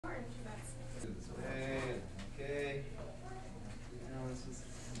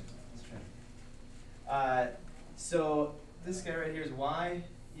So this guy right here is y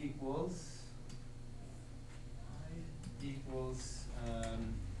equals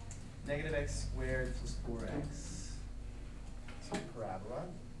negative x squared plus 4x. So parabola.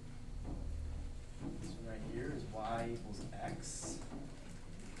 This one right here is y equals x.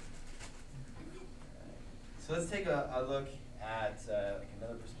 So let's take a look at like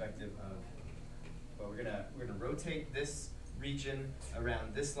another perspective of, well, we're gonna rotate this region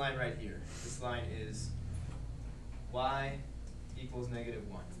around this line right here. This line is y equals negative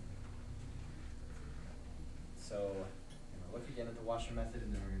 1. So we're gonna look again at the washer method,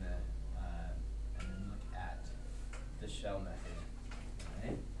 and then we're gonna look at the shell method.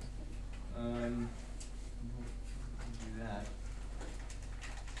 Okay. We'll do that.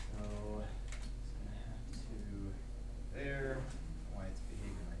 So it's gonna have to there. Why it's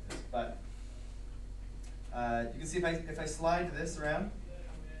behaving like this, but you can see if I slide this around,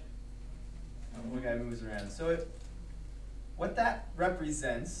 one guy moves around. So what that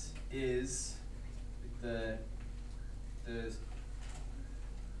represents is a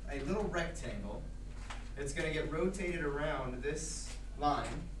little rectangle. It's going to get rotated around this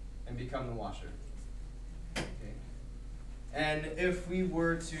line and become the washer. Okay. And if we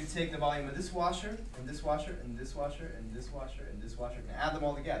were to take the volume of this washer, and this washer, and this washer, and this washer, and this washer, and add them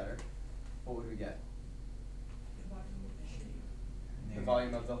all together, what would we get? The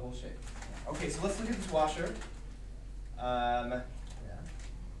volume of the whole shape. Okay, so let's look at this washer. Yeah.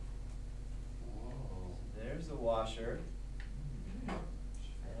 Whoa. There's the washer.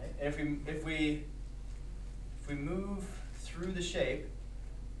 Right. And if we move through the shape,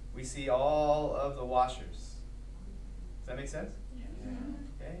 we see all of the washers. Does that make sense? Yeah.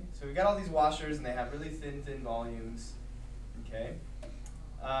 Okay. So we got all these washers, and they have really thin volumes. Okay.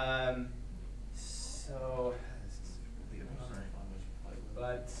 So this is really annoying. But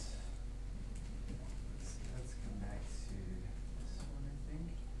let's come back to this one, I think.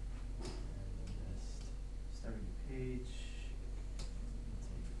 And just start a new page.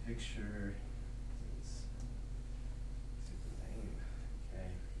 Take a picture. This is super lame. Okay.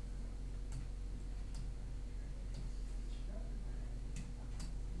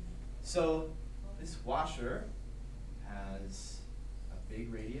 So this washer has a big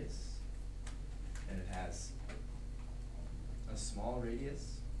radius, and it has a small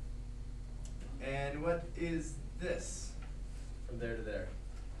radius. And what is this from there to there?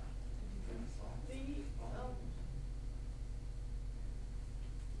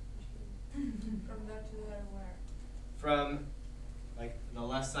 From there to there where? From like the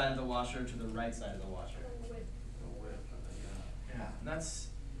left side of the washer to the right side of the washer. The width. Yeah, and that's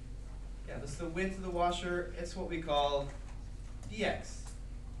the width of the washer. It's what we call dx.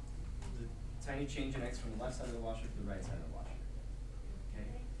 The tiny change in x from the left side of the washer to the right side of the washer.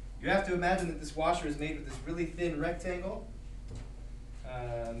 Okay. You have to imagine that this washer is made with this really thin rectangle.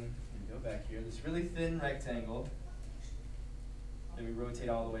 Let me go back here. This really thin rectangle that we rotate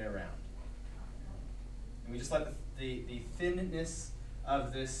all the way around. And we just let the thinness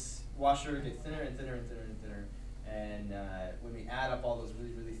of this washer get thinner and thinner and thinner and thinner. And when we add up all those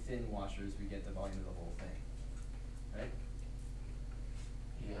really thin washers, we get the volume of the whole thing. Right?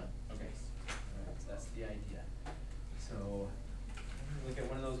 Yeah. Okay. All right, so that's the idea. So look at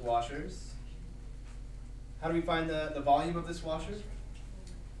one of those washers. How do we find the volume of this washer?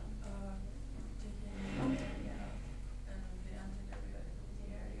 Taking the area and the antiderivative of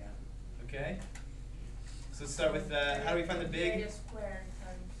the area. Okay. So let's start with how do we find the big? Area squared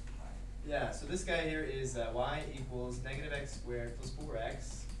times pi. Yeah, so this guy here is y equals negative x squared plus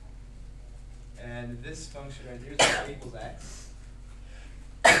 4x. And this function right here is y equals x.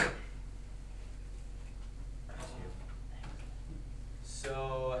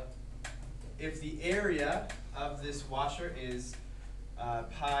 So if the area of this washer is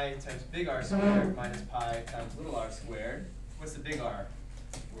pi times big R squared minus pi times little r squared, what's the big R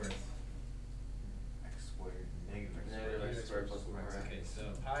worth? X squared. Negative X squared plus 4x. Okay, so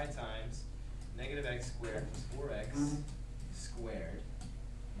pi times negative x squared plus 4x squared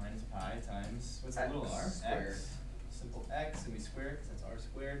minus pi times, what's the little r? Squared. X. Simple x, and we square it because that's r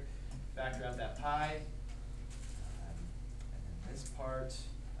squared. Factor out that pi. And then this part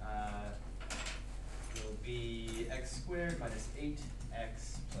will be x squared minus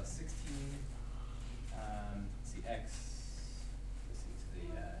 8x plus 16. Let's see, x. Let's see,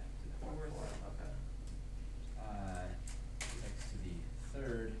 to the fourth. Okay. X to the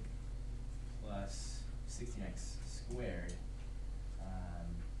third plus 16x squared.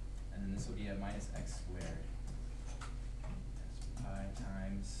 And then this will be a minus x squared. That's pi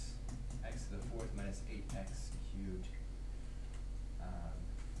times x to the fourth minus 8x cubed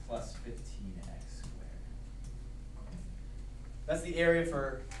plus 15x squared. that's the area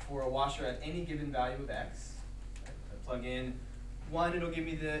for a washer at any given value of x. Right? If I plug in 1, it'll give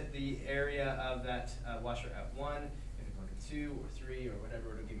me the area of that washer at 1. If I plug in 2 or 3 or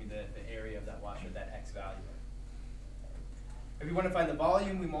whatever, it'll give me the area of that washer at that x value. If we want to find the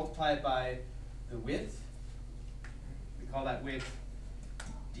volume, we multiply it by the width. We call that width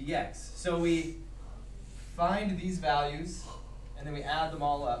dx. So we find these values, and then we add them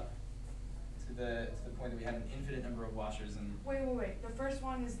all up to the point that we have an infinite number of washers. And Wait. The first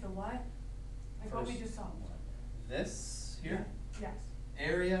one is the what? Like what we First just saw. this here, Yes.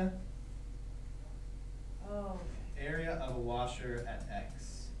 area Oh. area of a washer at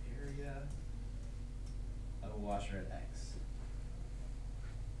x. Area of a washer at x.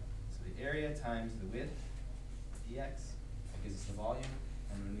 So the area times the width, dx, that gives us the volume.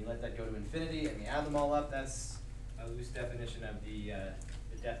 And when we let that go to infinity and we add them all up, that's a loose definition of the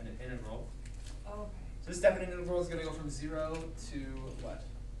definite integral. Okay. So this definite interval is going to go from 0 to what?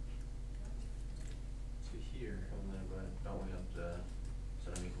 To here. And then, but don't we have to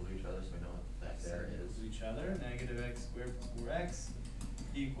set them equal to each other so we know what that there is? To each other. Negative x squared plus 4x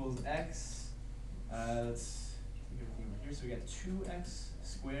equals x. Let's keep everything over here. So we got 2x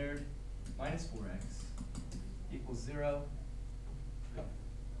squared minus 4x equals 0.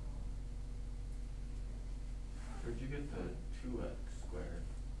 Where'd you get the 2x squared?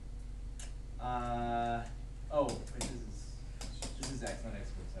 Oh, wait, this is x, not x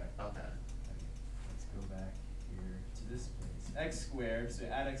squared, sorry. Okay. Let's go back here to this place. X squared, so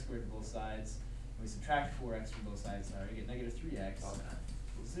add x squared to both sides. And we subtract 4x from both sides, sorry, we get negative 3x. Okay.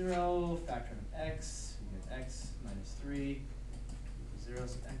 Equals 0, factor of x, we get x minus 3 equals 0,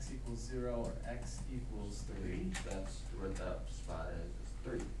 so x equals 0, or x equals 3. That's where that spot is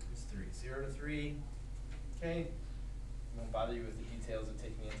 3. It's 3. 0 to 3. Okay. I won't bother you with the details of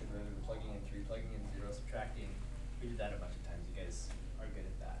taking into the plugging in 3, plugging in 0, subtracting. We did that a bunch of times. You guys are good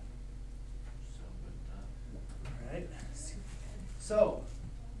at that. So good. Alright. So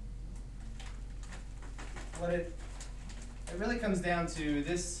what it really comes down to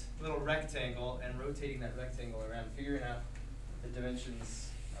this little rectangle and rotating that rectangle around, figuring out the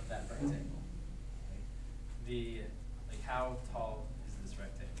dimensions of that rectangle. Like how tall is this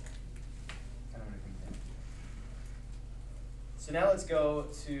rectangle? Kind of what it comes down to. So now let's go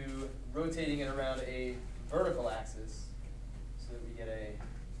to rotating it around a vertical axis so that we get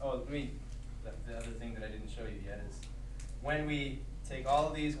the other thing that I didn't show you yet is when we take all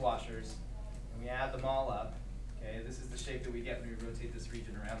of these washers and we add them all up, okay, this is the shape that we get when we rotate this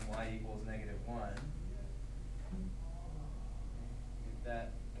region around y equals negative 1. Get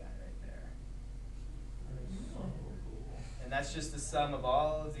that guy right there. And that's just the sum of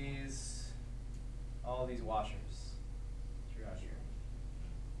all of these washers throughout here.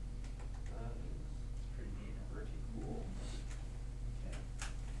 That It's pretty neat. pretty cool. Okay.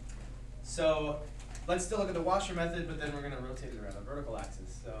 So let's still look at the washer method, but then we're going to rotate it around a vertical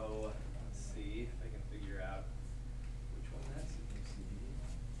axis. So let's see if I can figure out which one that's supposed to be.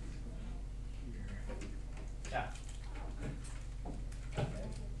 Here. Yeah. Okay.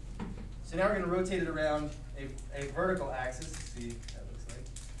 So now we're going to rotate it around a vertical axis. See what that looks like.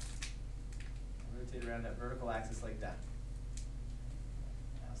 Rotate around that vertical axis like that.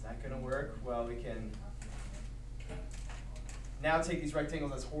 How's that going to work? Well, we can now take these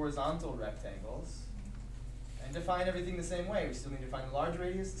rectangles as horizontal rectangles and define everything the same way. We still need to find the large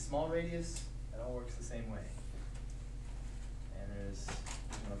radius, the small radius. That all works the same way. And there's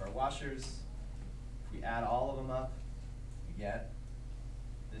one of our washers. If we add all of them up, we get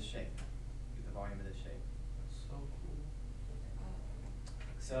this shape. Get the volume of this shape. That's so cool.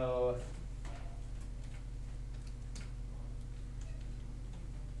 So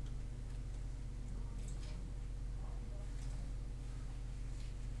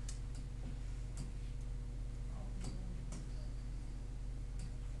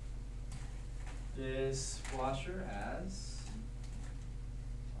this washer has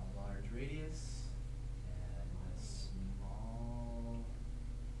a large radius and a small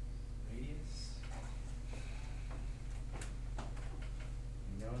radius.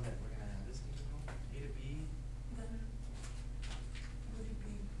 We know that we're going to have this integral, a to b. Then would it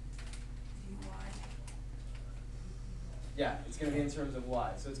be dy? Yeah, it's going to be in terms of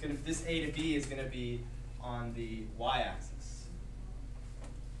y. So it's going to, this a to b is going to be on the y-axis.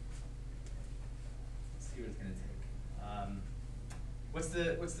 Let's see what it's going to take.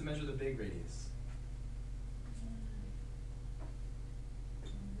 What's the measure of the big radius?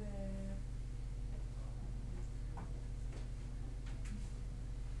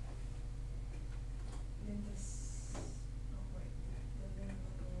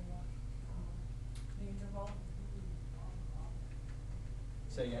 The interval.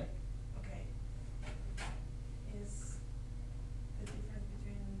 Say again? Okay. Is the difference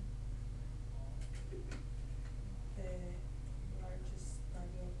between the largest,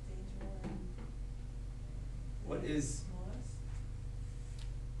 like the updated one and What the is- smallest?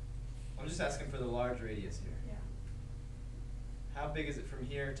 I'm just asking for the large radius here. Yeah. How big is it from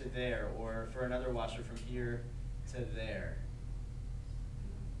here to there, or for another washer from here to there?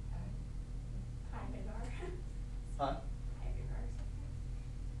 Hi, big R. Huh? Hi, big R.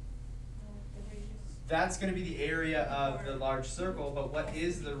 The radius. That's gonna be the area of the large circle, but what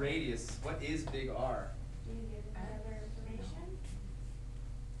is the radius? What is big R? Do you give other information?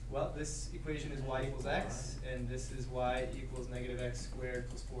 Well, this equation is y equals x, and this is y equals negative x squared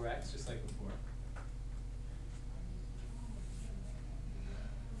plus 4x, just like before.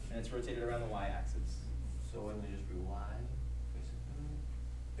 And it's rotated around the y-axis. So wouldn't it just be Y, basically?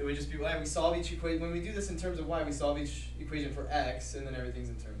 It would just be y. We solve each equation. When we do this in terms of y, we solve each equation for x, and then everything's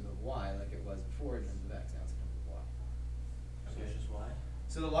in terms of y, like it was before in terms of x. Now it's in terms of y. So it's just Y?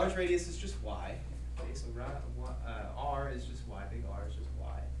 So the large radius is just y. Okay, so r is just y. Big R is just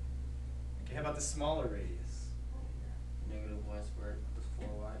y. Okay, how about the smaller radius? Negative Y squared plus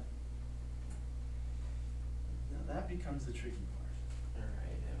 4Y. Now that becomes the tricky part.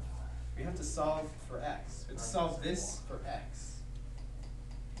 Alright, We have to solve for x. We have to solve this for x.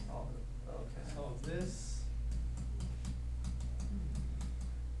 oh, okay. Solve this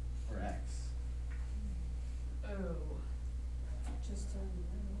for x. Oh. Just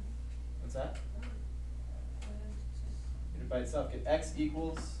What's that? just. Get it by itself. Get x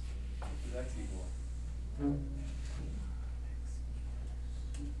equals. What does x equal?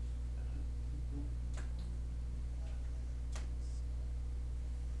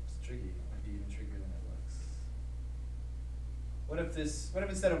 It's tricky. It might be even trickier than it looks. What if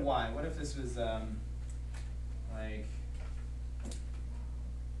instead of y, what if this was like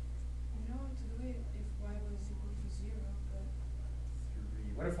You know what to do it if y was equal to 0, but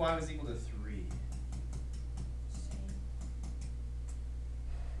 3? What if y was equal to 3? same.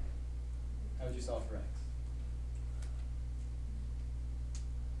 How would you solve for x?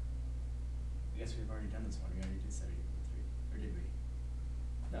 I guess we've already done this one. We already did set it equal to 3. Or did we?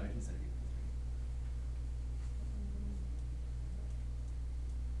 No, we didn't set it equal to 3.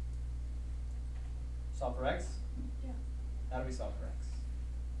 Solve for x? Yeah. How do we solve for x?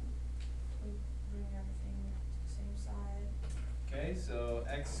 We bring everything to the same side. Okay, so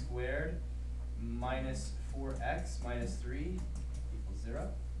x squared minus 4x minus 3 equals 0.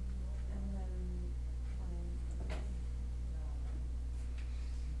 And then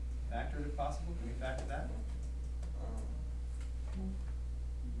Factor it if possible. Can we factor that?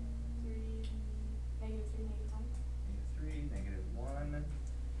 3, negative 3, negative 1. Negative 3, negative 1.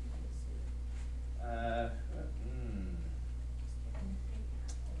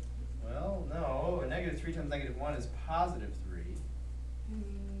 Well, no. Negative 3 times negative 1 is positive 3.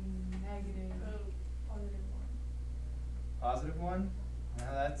 Negative. positive 1. Positive 1?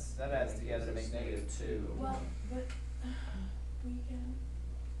 Now that adds That together to gives make us negative 2. Well, but we can.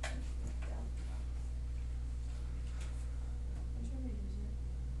 Whichever use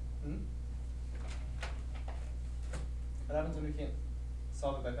it. Hmm? What happens when we can't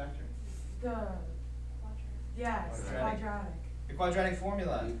solve it by factoring? Yes, Quadratic. quadratic. The quadratic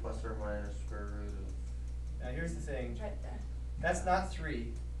formula. B plus or minus square root of. Now here's the thing. Right there. That's not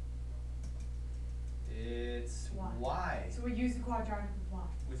 3. It's y. So we use the quadratic with y.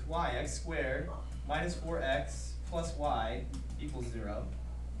 With y, x squared minus 4x plus y equals 0.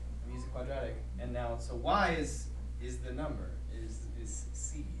 We use the quadratic. And now, so y is the number, is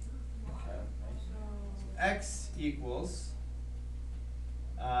c. Okay, right? So X equals,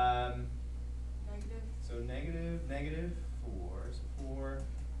 negative. so negative 4, so 4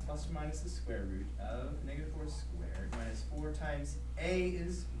 plus or minus the square root of negative 4 squared minus 4 times a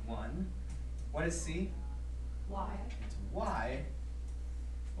is 1. What is c? Y. It's y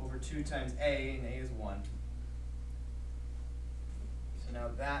over 2 times a, and a is 1. So now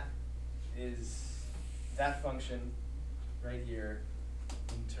that is that function right here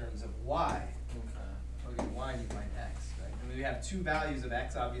in terms of y. Plug in y and you find x, right? And we have 2 values of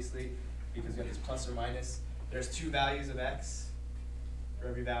x, obviously, because we have this plus or minus. There's 2 values of x for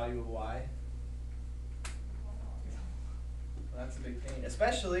every value of y. Well, that's a big pain,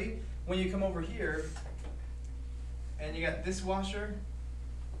 especially when you come over here and you got this washer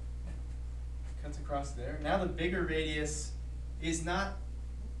cuts across there. Now the bigger radius is not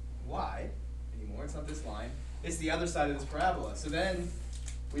y anymore. It's not this line. It's the other side of this parabola. So then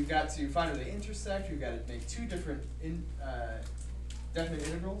we've got to find where they intersect. We've got to make 2 different definite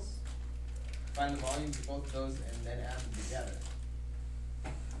integrals, find the volumes of both of those, and then add them together.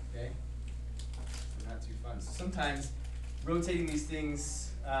 okay? So not too fun. So sometimes rotating these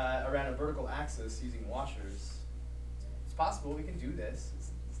things around a vertical axis using washers, it's possible we can do this.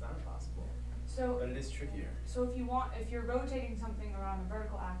 It's not impossible, So, but it is trickier. so if you're rotating something around a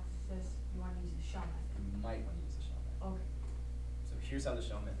vertical axis, you want to use the shell method. You might want to use the shell method. Okay. So here's how the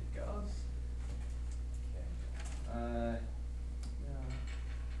shell method goes. Okay. Now,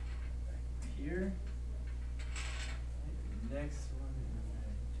 back here. Right, next one is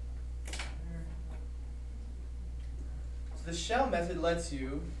right there. So the shell method lets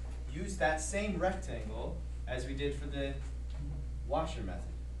you use that same rectangle as we did for the washer method.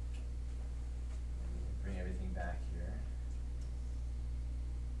 Bring everything back here.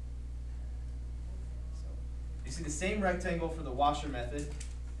 So you see the same rectangle for the washer method,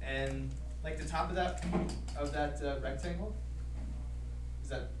 and like the top of that rectangle. Is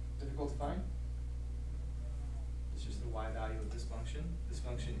that difficult to find? It's just the y value of this function. This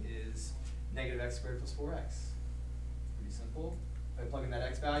function is negative x squared plus 4x. Pretty simple. If I plug in that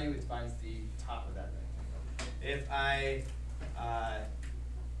x value, it finds the top of that rectangle. If I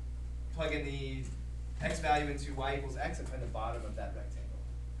plug in the x value into y equals x, I find the bottom of that rectangle.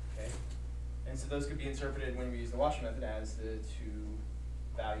 Okay? And so those could be interpreted when we use the washer method as the two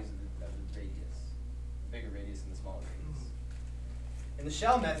values of the radius, the bigger radius and the smaller radius. In the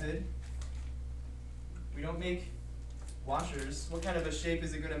shell method, we don't make washers. What kind of a shape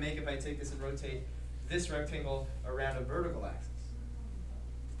is it going to make if I take this and rotate this rectangle around a vertical axis?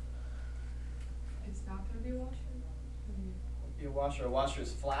 It's not gonna be a washer? Won't be a washer. A washer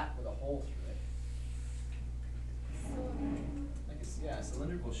is flat with a hole through it. Like a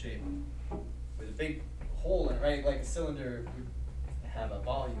cylindrical shape with a big hole in it, right? Like a cylinder would have a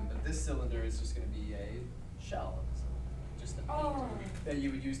volume, but this cylinder is just going to be a shell of a cylinder, just a paint that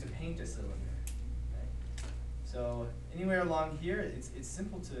you would use to paint a cylinder. Okay? So anywhere along here, it's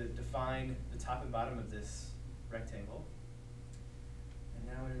simple to define the top and bottom of this rectangle. And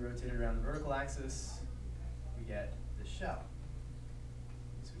now when we rotate it around the vertical axis, we get the shell.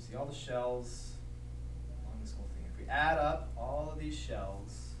 So we see all the shells along this whole thing. If we add up all of these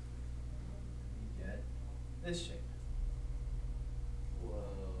shells, we get this shape. Whoa.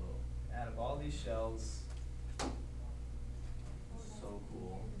 Add up all these shells. So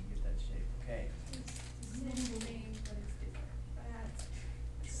cool. You get that shape. Okay.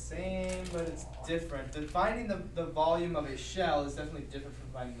 Same, but it's different. Finding the volume of a shell is definitely different from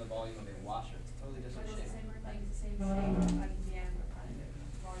finding the volume of a washer. It's a totally different But it's shape. the same shape, like in the end, we're finding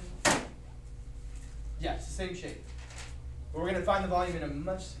volume. Yeah, it's the same shape. But we're going to find the volume in a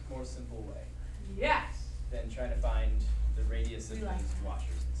much more simple way Yes. than trying to find the radius of We like these that.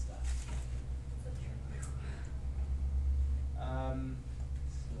 washers and stuff. So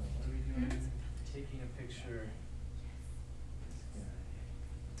what are we doing? Taking a picture.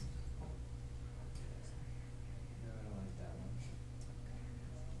 No, I don't like that one.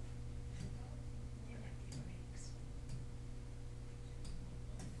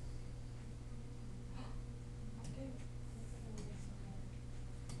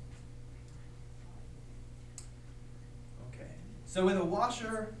 Okay. So with a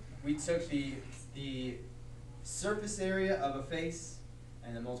washer, we took the surface area of a face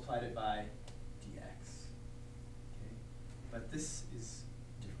and then multiplied it by dx. Okay? But this is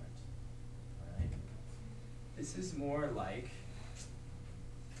different. Alright? This is more like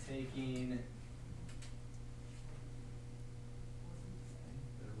taking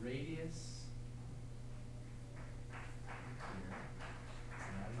the radius here. It's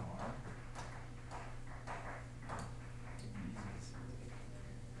not an R.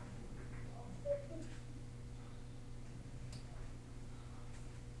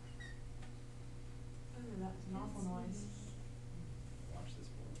 Ooh, that was an awful noise. Watch this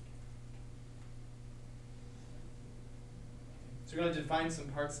board. So we're going to define some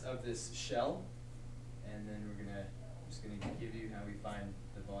parts of this shell, and then I'm just going to give you how we find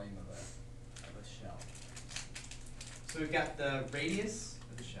the volume of a shell. So we've got the radius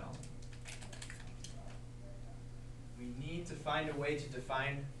of the shell. We need to find a way to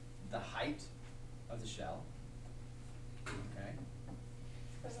define the height of the shell. Okay.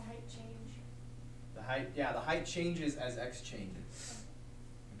 Does the height change? The height changes as x changes.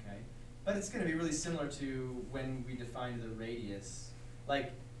 Okay, but it's going to be really similar to when we defined the radius.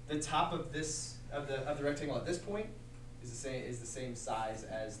 Like the top of this of the rectangle at this point is the same size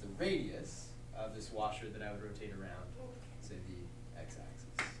as the radius of this washer that I would rotate around, say the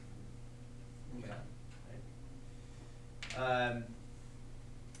x-axis. Okay, right?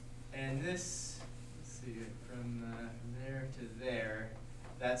 And this, let's see, from there to there,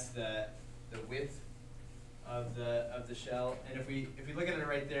 that's the width of the shell. And if we look at it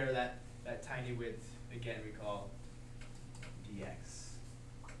right there, that tiny width again we call dx.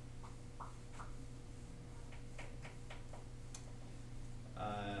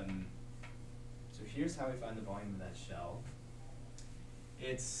 So here's how we find the volume of that shell.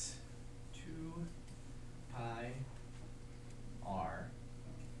 It's 2 pi r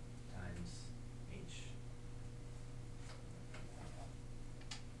times h.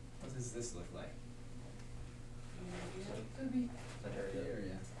 What does this look like? It would be That The area.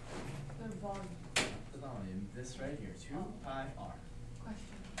 area. the volume. The volume, this right here, 2 Oh. pi r. Question.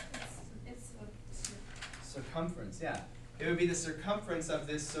 It's a Circumference, yeah. It would be the circumference of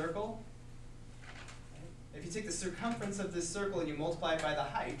this circle. If you take the circumference of this circle and you multiply it by the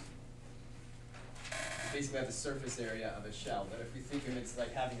height, you basically have the surface area of a shell. But if we think of it as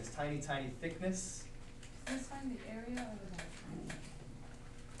like having this tiny, tiny thickness, Does this find the area or the volume?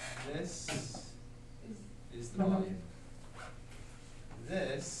 this Is is the volume.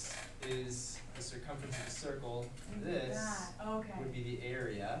 This is the circumference of the circle. This that, okay. would be the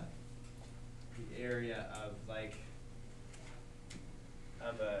area of like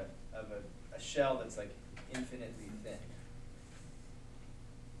of a shell that's like infinitely thin.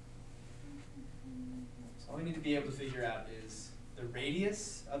 So all we need to be able to figure out is the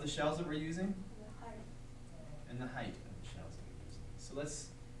radius of the shells that we're using and the height of the shells that we're using. So let's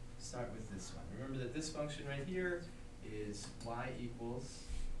start with this one. Remember that this function right here is y equals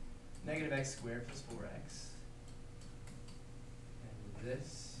negative x squared plus 4x. And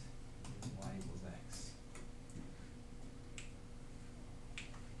this is y equals x.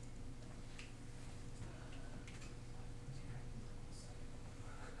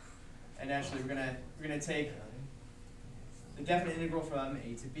 And naturally, we're gonna take the definite integral from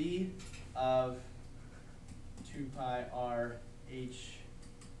a to b of 2 pi r h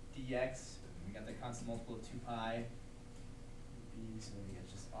dx. We got the constant multiple of 2 pi b, so we get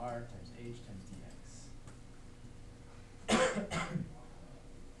just r times h times dx.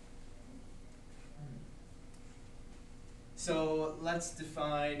 So let's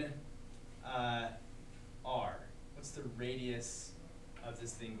define r. What's the radius of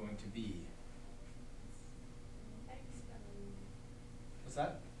this thing going to be? X value. What's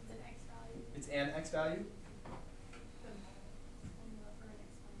that? It's an X value. It's an x value? The formula for an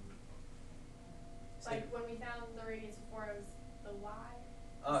X value. Say- Like when we found the radius before, it was the Y.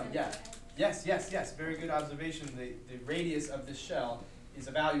 Oh, instead of yeah. the X. Yes. Very good observation. The radius of this shell is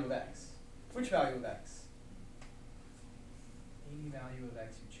a value of x. Which value of x? Any value of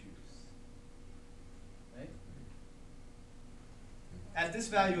x you choose. Right? At this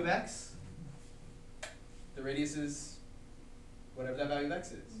value of x, the radius is whatever that value of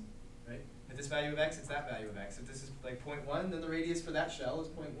x is. Right? At this value of x, it's that value of x. If this is like 0.1, then the radius for that shell is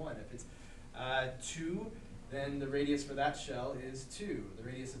 0.1. If it's 2, then the radius for that shell is 2. The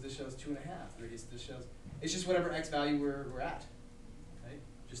radius of this shell is 2.5. The radius of this shell is, it's just whatever x value we're at. Right?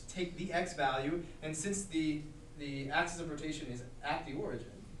 Just take the x value, and since the axis of rotation is at the origin,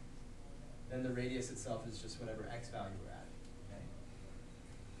 then the radius itself is just whatever x value we're at. Okay?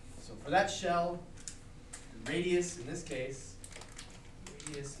 So for that shell, the radius in this case,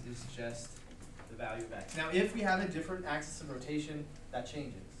 radius is just the value of x. Now if we have a different axis of rotation, that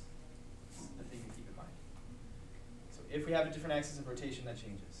changes. This is the thing to keep in mind. So if we have a different axis of rotation, that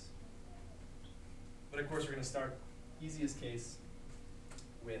changes. But of course we're going to start easiest case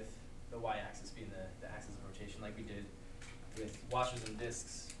with the y-axis being the axis of rotation, like we did with washers and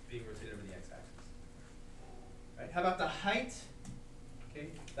discs being rotated over the x-axis. Right? How about the height? Okay,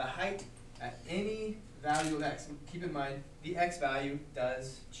 the height at any value of x. Keep in mind the x value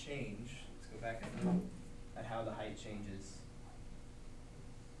does change. Let's go back and look at how the height changes.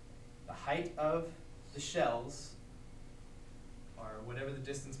 The height of the shells are whatever the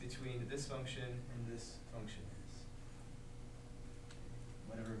distance between this function and this function is.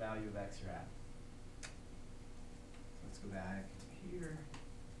 Whatever value of x you're at. So let's go back to here.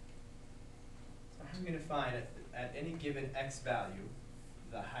 So how are we going to find at any given x value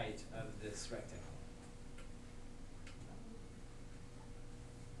the height of this rectangle?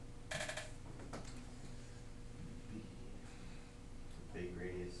 The big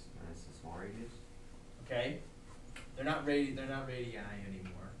radius minus the small radius. Okay, they're not radii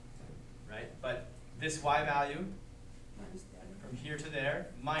anymore, right? But this y value from here to there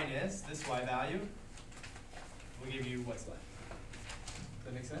minus this y value will give you what's left. Does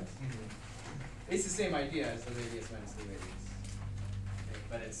that make sense? It's the same idea as the radius minus the radius, okay,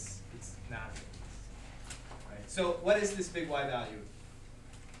 but it's not radius. Right? So what is this big y value?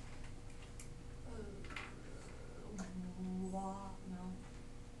 No.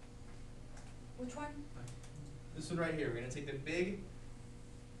 Which one? one right here, we're gonna take the big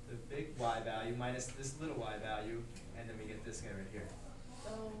y value minus this little y value, and then we get this guy right here.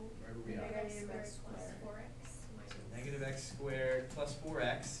 So, Wherever we are. negative x plus 4x So minus. negative x squared plus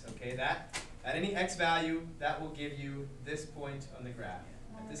 4x, okay, that, at any x value, that will give you this point on the graph.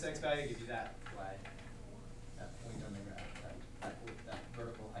 At this x value, give you that y, that point on the graph, that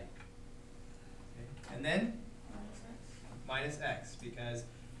vertical height. Okay. And then minus x, because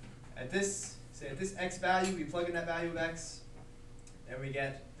at this, say at this x value, we plug in that value of x, and we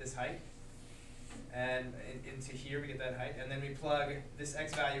get this height. And into here we get that height, and then we plug this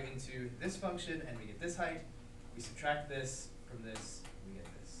x value into this function, and we get this height. We subtract this from this, we get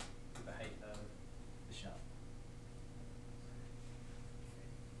this, the height of the shell.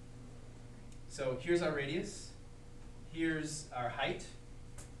 So here's our radius, here's our height.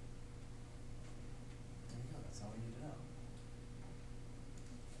 There you go, that's all we need to know.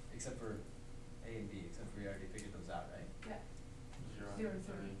 Except for A and B, except for we already figured those out, right? Yeah. 0 0 to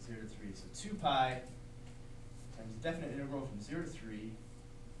 3. 0 to 3, so 2 pi times the definite integral from 0 to 3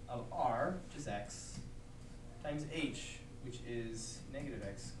 of r, which is x, times h, which is negative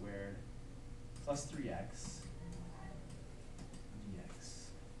x squared, plus 3x dx.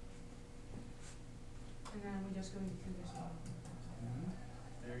 And then we just go into this one.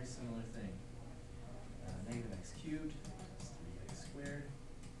 Very similar thing. Negative x cubed plus 3x squared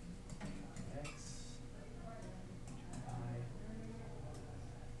x pi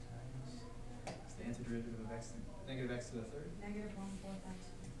times, what's the antiderivative of x, negative x to the third? Negative 1/4 x.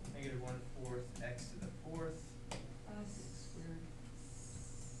 Negative 1/4 x to the fourth. Plus. Squared.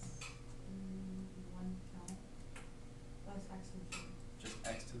 1, no. Plus x to the 3. Just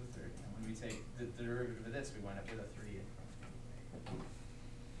x to the third. And when we take the derivative of this, we wind up with a 3.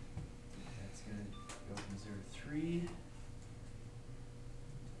 That's going to go from 0 to 3.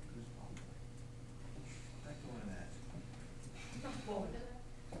 Let go of that.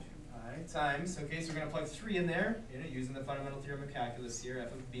 2 pi times, okay, so we're going to plug 3 in there, using the fundamental theorem of calculus here,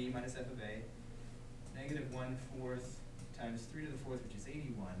 f of b minus f of a. Negative 1/4 times 3 to the fourth, which is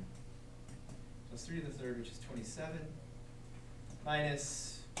 81, plus 3 to the third, which is 27,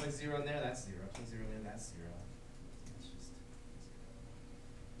 minus, plug 0 in there, that's 0, plug 0 in there, that's 0. It's just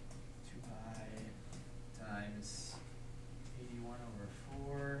 2 pi times 81 over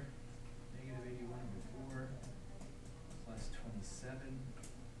 4, negative 81 over 4, plus 27.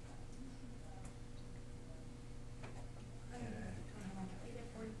 Negative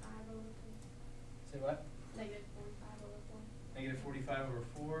 45 over 4. Say what? Negative 45 over 4. Negative 45 over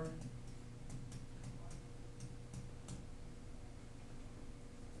 4.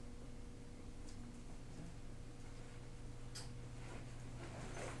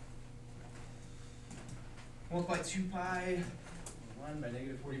 Multiply 2 pi 1 by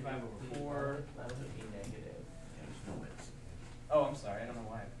negative 45 over 4. That would be negative. Yeah, there's no x. Oh, I'm sorry. I don't know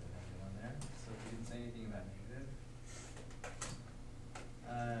why I put a negative on there. So we didn't say anything about negative.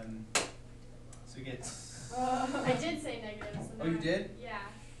 So we get. I did say negative. So Oh, you now- did? Yeah.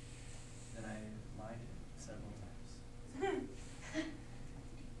 Then I lied several times.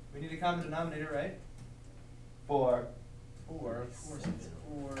 We need a common denominator, right? 4. 4, of course it's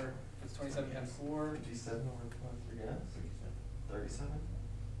 4. It's 27 times 4. 57 over 4, yes? 37?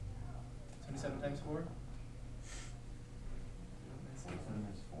 27 times 4. 27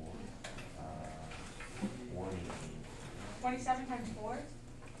 is 4. 118. 27 times 4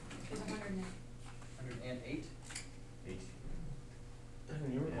 is 108. 108. 18.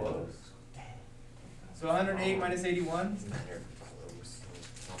 You were Yeah. close. So 108 minus 81. They're close.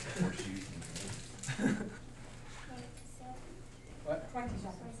 Not more shoes than me. 27. What?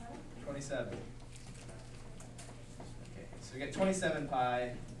 27. 27. Okay, so we get 27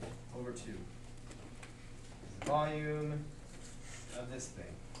 pi over 2. Is the volume of this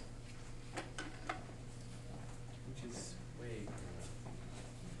thing, which is way.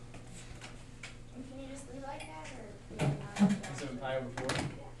 And can you just leave like that, or? 27 pi over 4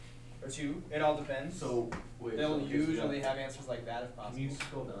 or 2. It all depends. So, wait. They'll so usually have answers like that if possible. Can you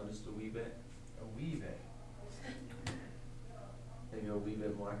scroll down just a wee bit? A wee bit. Maybe a wee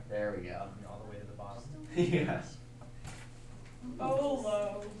bit more. There we go. All the way to the bottom. Yes.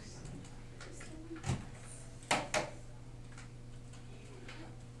 Bolos.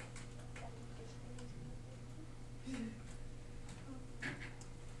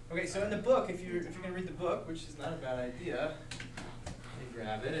 Okay, so in the book, if you're gonna read the book, which is not a bad idea, you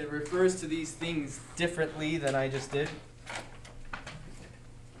grab it. It refers to these things differently than I just did.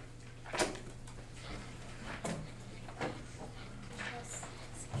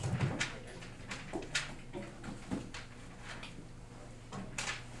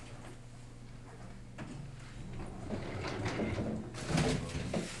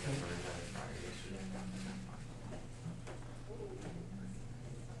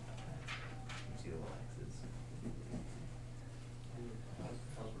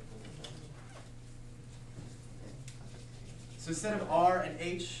 instead of r and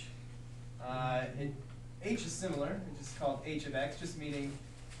h, h is similar. It's just called h of x, just meaning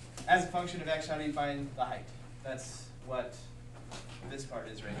as a function of x, how do you find the height? That's what this part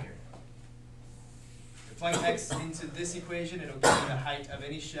is right here. If I plug x into this equation, it'll give me the height of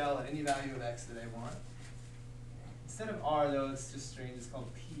any shell at any value of x that I want. Instead of r, though, it's just strange. It's called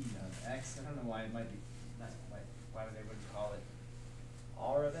p of x. I don't know why it might be not why they wouldn't call it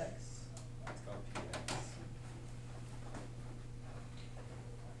r of x. It's called p of x.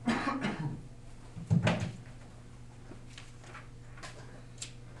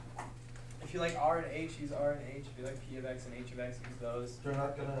 If you like r and h, use r and h. If you like p of x and h of x, use those. They're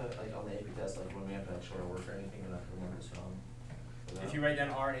not gonna, like, on the AP test, like, when we have to like, show our work or anything, they're not gonna mark us wrong for that? If you write down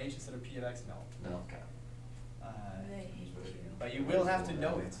r and h instead of p of x, no. No, okay. They hate you. But you will have to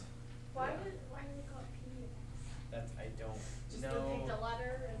know it. Why Yeah. why do they call it P? That I don't Just know. to pick the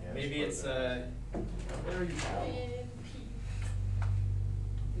letter and Yeah. Maybe it's where are you from? and P.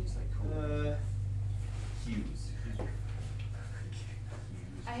 It's like cool. Hughes.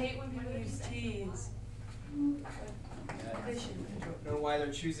 I hate when people use T's. Yeah, Efficient. I don't know why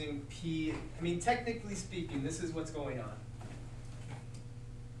they're choosing P. I mean, technically speaking, this is what's going on.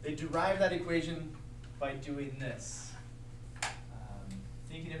 They derive that equation by doing this.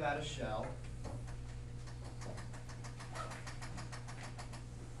 Thinking about a shell.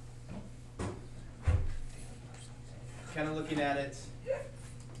 Kind of looking at it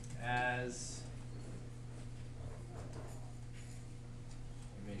as,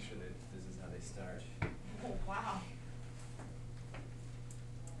 let me make sure that this is how they start. Oh, wow.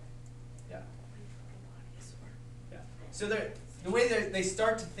 Yeah. Yeah. So the way they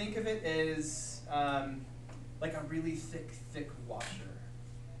start to think of it is like a really thick washer.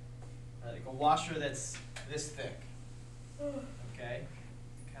 Like a washer that's this thick. Okay?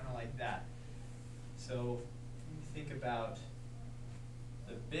 Kind of like that. So when you think about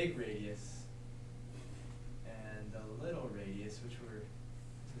the big radius and the little radius, which were,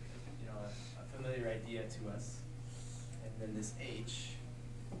 you know, a familiar idea to us, and then this h,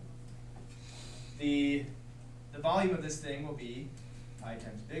 the volume of this thing will be pi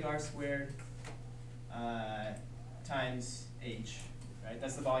times big R squared times h, right?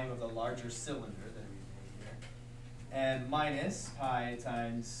 That's the volume of the larger cylinder that we made here. And minus pi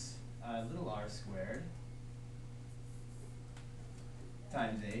times little r squared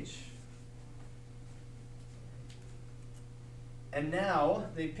times h. And now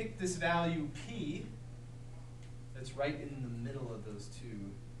they pick this value p that's right in the middle of those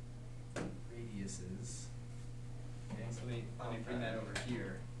two radiuses. Okay, so let me bring that over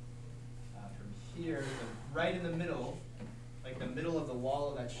here. From here, right in the middle, like the middle of the wall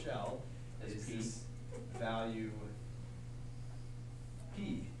of that shell, is P. this value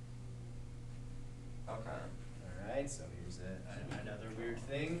p. Okay. All right, so here's another weird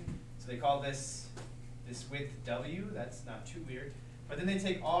thing. So they call this width w. That's not too weird. But then they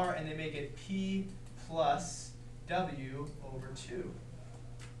take r and they make it p plus w over 2.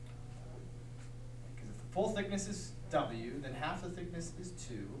 Because if the full thickness is w, then half the thickness is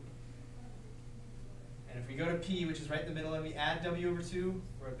 2. And if we go to p, which is right in the middle, and we add w over 2,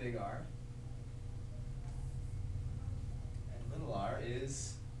 we're at big R. And little r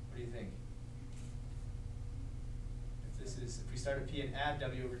is, what do you think? If we start at p and add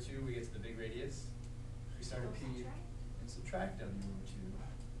w over 2, we get to the big radius. If we start at p and subtract w over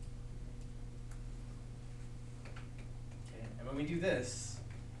 2. Okay, and when we do this,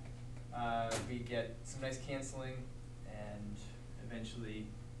 we get some nice canceling and eventually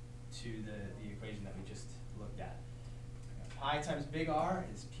to the equation that we just looked at. Pi times big R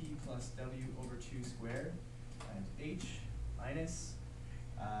is p plus w over 2 squared times h minus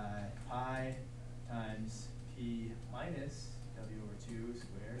pi times p minus w over 2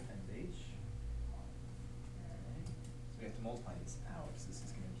 squared times h. Alright, so we have to multiply these out. So this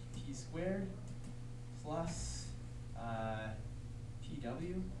is going to be p squared plus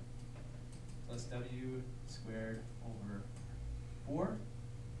pw plus w squared over 4.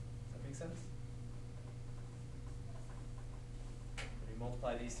 Does that make sense? When we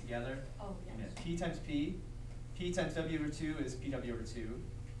multiply these together, Oh, we yes. get p times p times w over 2 is pw over 2,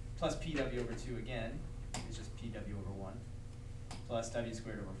 plus pw over 2 again is just pw over 1, plus w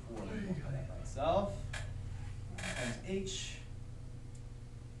squared over 4 by itself, times h.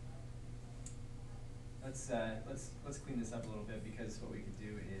 Let's clean this up a little bit, because what we could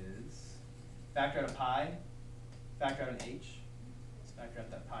do is factor out a pi, factor out an h. Let's factor out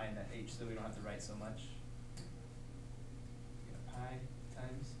that pi and that h so we don't have to write so much. We get a pi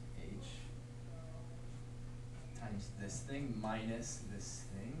times h times this thing minus this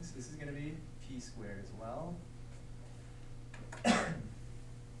thing. So this is going to be p squared as well.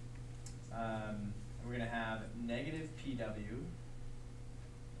 We're gonna have negative PW,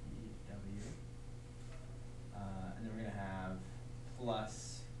 and then we're gonna have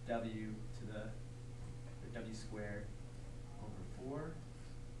plus W to the, or W squared over 4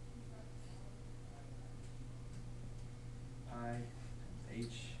 pi times H.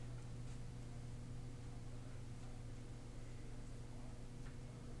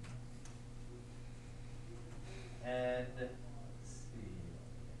 And let's see.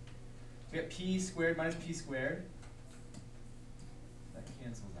 So we got P squared minus P squared. That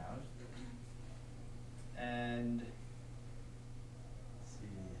cancels out. And let's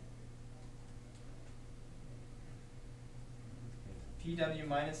see. PW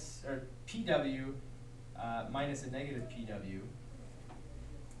minus, or PW minus a negative PW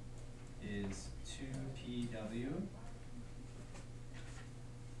is 2PW.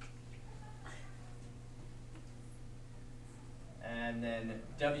 And then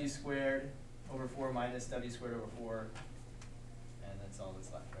W squared over 4 minus W squared over 4, and that's all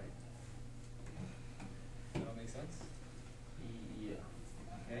that's left, right? Does that all make sense? Yeah.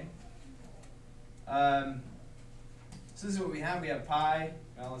 Okay. So this is what we have. We have pi,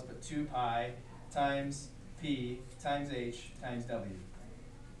 now let's put 2 pi times P times H times W.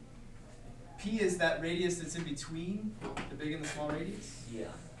 P is that radius that's in between the big and the small radius. Yeah.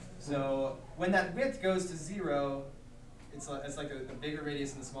 So when that width goes to 0, it's like the bigger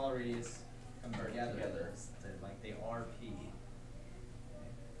radius and the smaller radius come together. It's like they are P.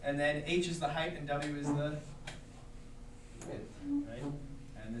 And then H is the height and W is the width, right?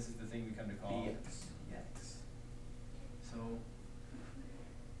 And this is the thing we come to call Bx. Bx. So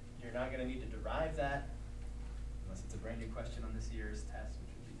you're not going to need to derive that unless it's a brand new question on this year's test,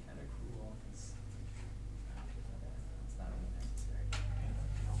 which would be kind of cruel. It's not really necessary.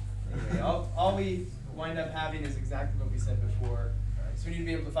 Anyway, all we wind up having is exactly what we said before. All right, so we need to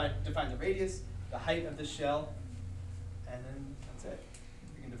be able to define the radius, the height of the shell, and then that's it.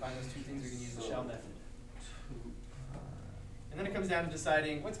 If we can define those two things, we can use the shell method. And then it comes down to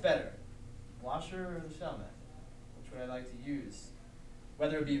deciding what's better, washer or the shell method. Which would I like to use?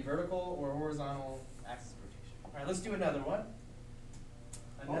 Whether it be vertical or horizontal axis rotation. All right, let's do another one.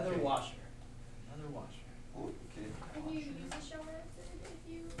 Another Okay. washer. Another washer. Okay. Can you use the shell method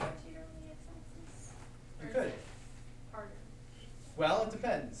if you rotate on the x-axis? You Or is could. it harder? Well, it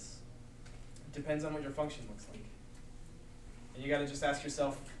depends. It depends on what your function looks like. And you got to just ask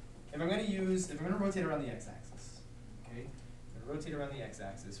yourself, if I'm going to rotate around the x-axis, okay? I'm going to rotate around the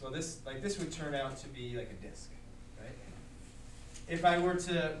x-axis. Well, this would turn out to be like a disk, right? If I were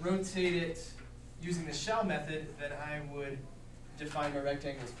to rotate it using the shell method, then I would define my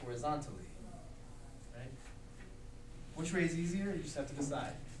rectangles horizontally, right? Which way is easier? You just have to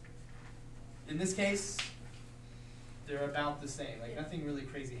decide. In this case, they're about the same. Like nothing really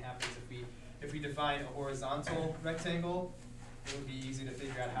crazy happens if we define a horizontal rectangle. It would be easy to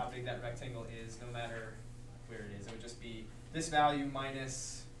figure out how big that rectangle is, no matter where it is. It would just be this value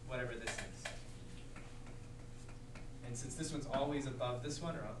minus whatever this is. And since this one's always above this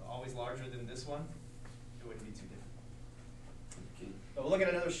one, or always larger than this one, it wouldn't be too different. Okay. But we'll look at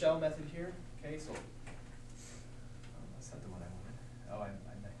another shell method here. Okay, so that's not the one I wanted. Oh, I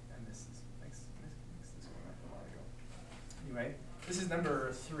missed this. Mixed this one up a while ago. Anyway, this is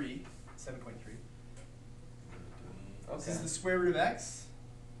number 3, 7.3. This is the square root of x.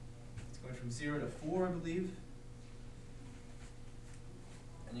 It's going from 0 to 4, I believe.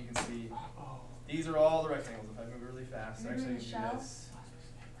 And you can see these are all the rectangles. If I move really fast, You're actually doing I can do shell? this.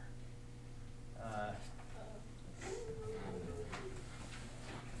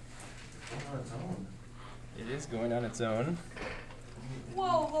 On its own. It is going on its own.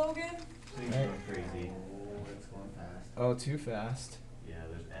 Whoa, Logan. Things Right. going crazy. Oh, it's going fast. Oh, too fast. Yeah,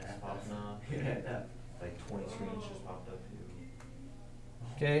 there's S popping up. Yeah. Like 20 screens just popped up too.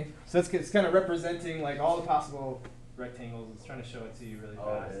 Okay, so it's kind of representing like all the possible rectangles. It's trying to show it to you really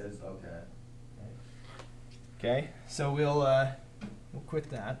Oh, fast. it is? Okay. Okay, so we'll quit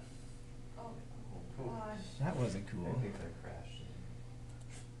that. Oh, Cool. gosh. That wasn't I cool. think that crashed.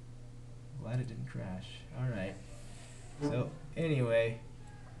 Glad it didn't crash. All right. So anyway,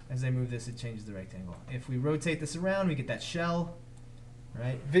 as I move this, it changes the rectangle. If we rotate this around, we get that shell.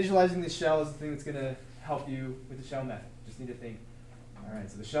 Right? Visualizing the shell is the thing that's going to help you with the shell method. Just need to think. All right.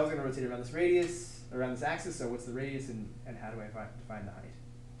 So the shell's going to rotate around this radius, around this axis. So what's the radius, and how do I define the height?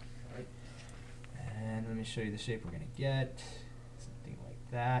 All right. And let me show you the shape we're going to get. Something like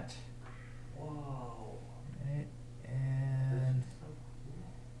that. Whoa. Right. And This is so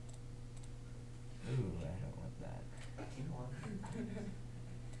cool. ooh, I don't want that. You know what?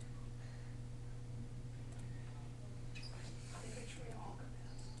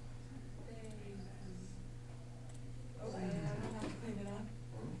 They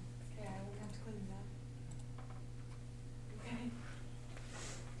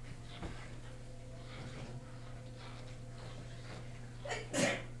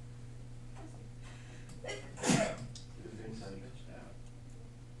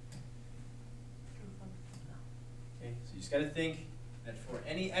just gotta think that for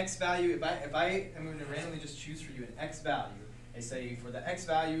any x value, if I am going to randomly just choose for you an x value, I say for the x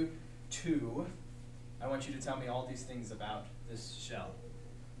value 2, I want you to tell me all these things about this shell.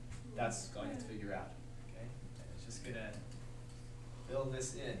 That's all you have to figure out. Okay? And it's just gonna fill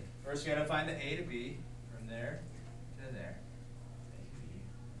this in. First, we gotta find the a to b from there to there. A to b.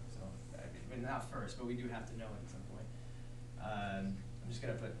 So, I mean, not first, but we do have to know it at some point. I'm just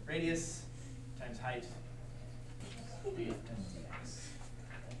gonna put radius times height times dx.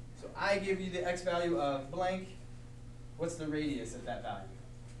 So I give you the x value of blank. What's the radius of that value?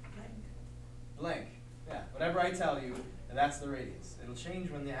 Blank. Yeah, whatever I tell you, that's the radius. It'll change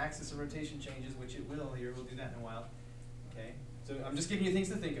when the axis of rotation changes, which it will here. We'll do that in a while. Okay? So I'm just giving you things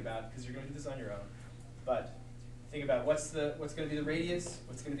to think about because you're going to do this on your own. But think about what's going to be the radius,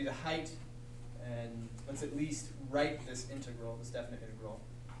 what's going to be the height, and let's at least write this integral, this definite integral.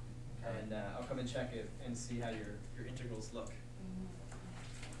 And I'll come and check it and see how your integrals look.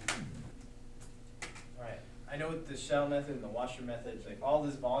 All right. I know with the shell method and the washer method, like all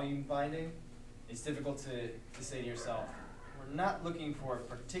this volume finding, it's difficult to say to yourself, we're not looking for a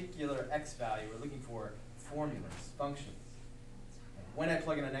particular x value, we're looking for formulas, functions. And when I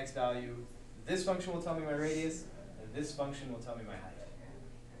plug in an x value, this function will tell me my radius, and this function will tell me my height.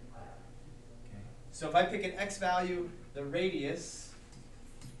 Okay. So if I pick an x value, the radius,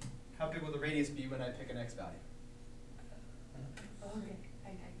 how big will the radius be when I pick an x value? Okay.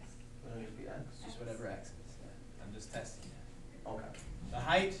 Will it be x? Just whatever x is. Yeah. I'm just testing it. Okay. The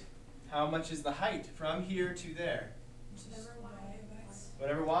height, how much is the height from here to there?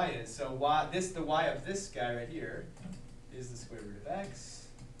 Whatever y is. So the y of this guy right here is the square root of x.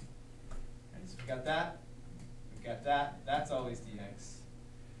 And so we've got that. We've got that. That's always dx.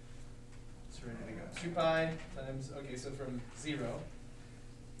 So we're ready to go. 2 pi times, okay, so from 0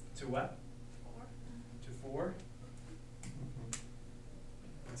 to what? 4. To 4.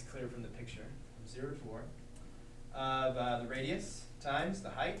 It's clear from the picture. From 0 to 4. Of the radius times the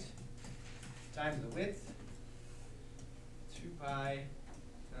height times the width. 2 pi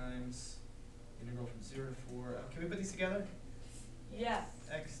times integral from 0 to 4. Can we put these together? Yes.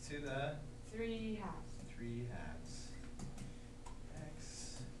 X to the 3 halves. 3 halves.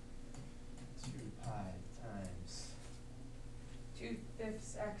 X 2 pi times 2/5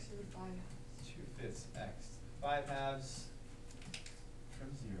 x to the 5 halves. 2/5 x 5 halves from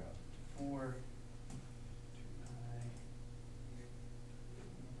 0 to 4.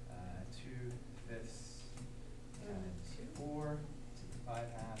 2 2/5 times 4 to the 5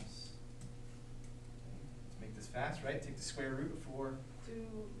 halves. Okay. Let's make this fast, right? Take the square root of 4.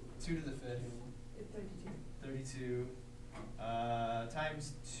 2 to the 5th. 32. 32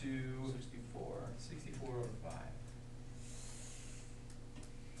 times 2. 64. 64 over 5.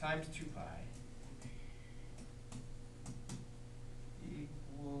 Times 2 pi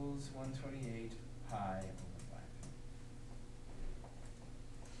equals 128 pi over 5.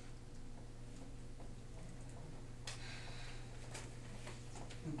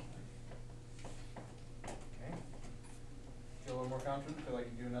 Okay. Feel a little more confident? Feel like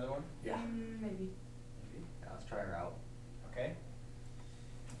you can do another one? Yeah. Maybe. Maybe. Yeah, let's try her out. Okay.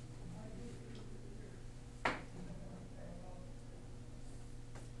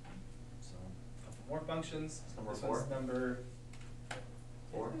 So, a couple more functions. Number This 4? one's number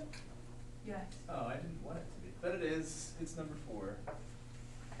 4? Yes. Oh, I didn't want it to be, but it is. It's number 4.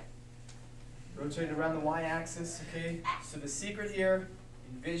 Rotate around the y-axis, okay? So the secret here,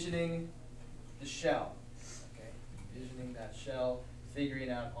 envisioning the shell, okay? Envisioning that shell, figuring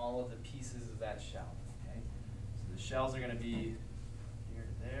out all of the pieces of that shell, okay? So the shells are going to be here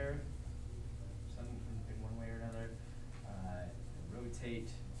to there, some in one way or another. Rotate,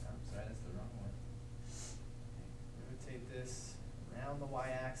 I'm sorry, that's the wrong one. Okay. Rotate this around the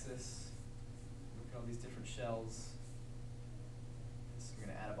y-axis. Look at all these different shells. So we're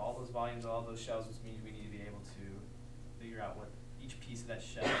going to add up all those volumes of all those shells, which means we need to be able to figure out what each piece of that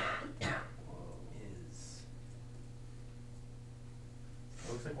shell is.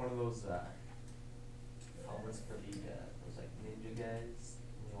 It looks like one of those helmets for the those like ninja guys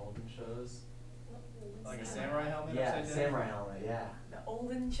in the olden shows. Like a samurai helmet Yeah, upside down? samurai helmet. Yeah. The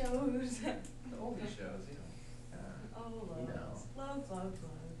olden shows. The olden shows, you know. Oh, You know. loves. Loves, loves,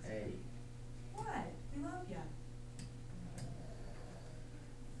 loves. Hey. What? We love ya.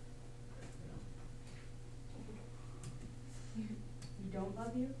 You don't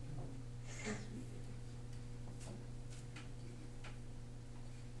love you?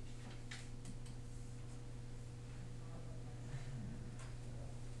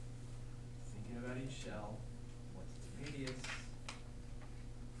 Thinking about each shell. What's its radius?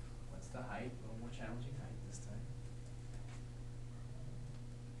 What's the height? A little more challenging height this time.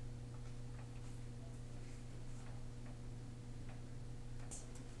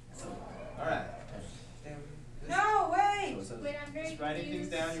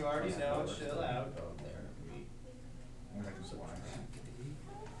 down, you already know, chill out. I'm like, so why?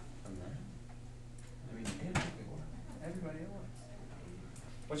 From there. I mean, Everybody at once.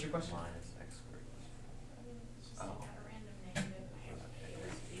 What's your question? Minus x squared. It's just Oh. like a random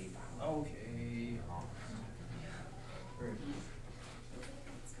negative. Okay. Very good.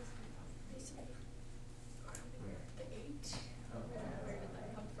 It's 'cause basically the 8. Where did that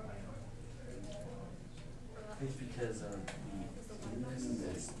come from? It's because of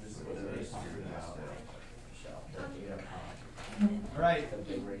this is what they're talking about. That you have Alright, the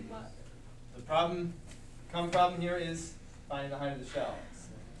big radius. the common problem here is finding the height of the shell. It's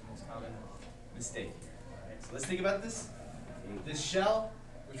the most common mistake here. Alright, so let's think about this. This shell,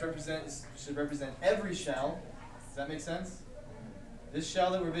 which should represent every shell. Does that make sense? This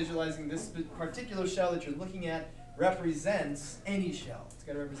shell that we're visualizing, this particular shell that you're looking at, represents any shell. It's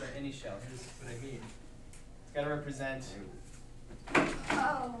got to represent any shell. Here's what I mean. It's got to represent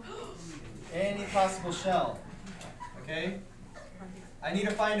any possible shell. Okay? I need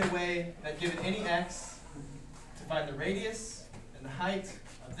to find a way that, given any x, to find the radius and the height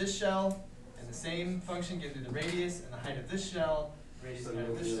of this shell, and the same function gives me the radius and the height of this shell, radius and height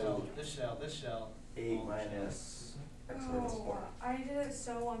of this shell, this shell, this shell. 8 minus x squared is 4. I did it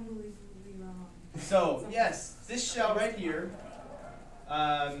so unbelievably wrong. So, yes, this shell right here,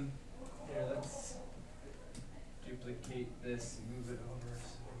 here, let's duplicate this and move it over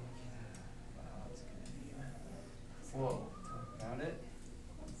so we can, wow, that's a good name. Whoa. Found it?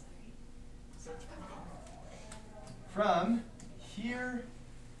 From here,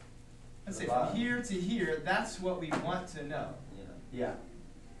 let's say from here to here, that's what we want to know. Yeah.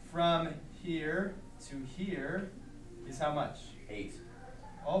 From here to here is how much? 8.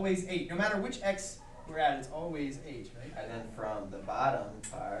 Always 8. No matter which x we're at, it's always 8, right? And then from the bottom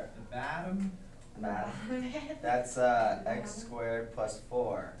part, The bottom, that's x squared plus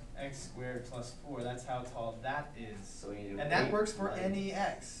 4. x squared plus 4, that's how tall that is. So we need to do And that 8 works for minus- any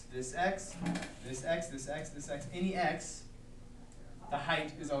x. This x, this x, this x, this x, any x, the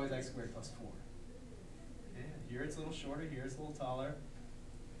height is always x squared plus 4. Okay, here it's a little shorter, here it's a little taller.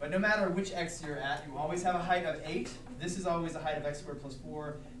 But no matter which x you're at, you always have a height of 8. This is always the height of x squared plus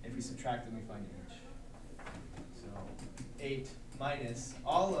 4. If we subtract them, we find h. So 8 minus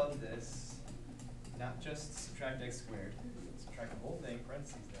all of this, not just subtract x squared, subtract the whole thing,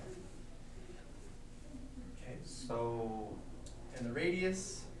 parentheses there. Okay, So and the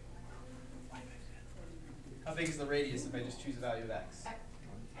radius, how big is the radius if I just choose a value of x?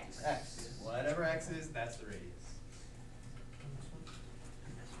 X. Whatever x is, that's the radius.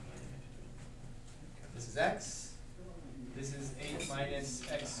 This is x. This is 8 minus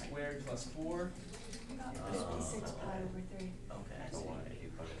x squared plus 4. This would be 6 pi over 3. okay. So why if you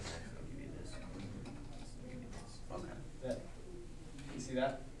put it in x, it'll give you this. Okay. That, you see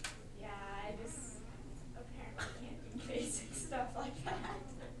that? Yeah, I just apparently can't do basic stuff like that.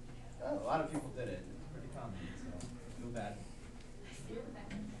 Oh, a lot of people did it. It's pretty common, so feel bad. I feel bad.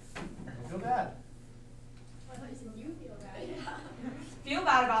 Don't feel bad. Well, at least you feel bad. Feel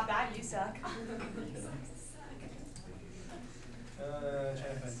bad about that, you suck. Trying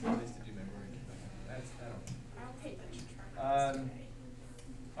to find some place to do my work. That's that'll. I don't pay attention to our notes today.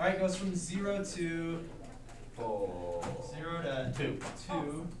 All right, goes from 0 to 4. 0 to 2.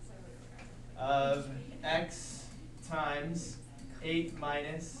 2 of x times 8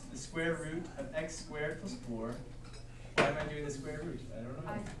 minus the square root of x squared plus 4. Why am I doing the square root? I don't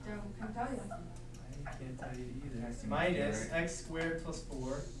know. Can't tell you. I can't tell you either. Minus x squared plus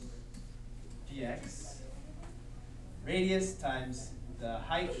 4 dx. Radius times the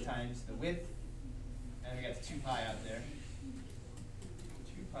height times the width. And we got the 2 pi out there.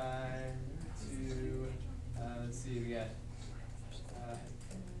 2 pi, 2, let's see, we got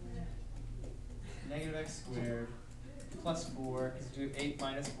negative x squared plus 4, because we do 8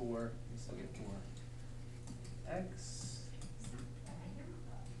 minus 4, we still get 4. X,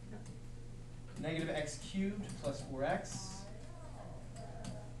 negative x cubed plus 4x.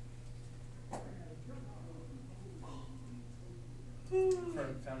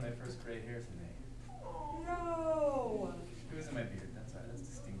 Found my first gray hair today. No! It was in my beard, that's right, that's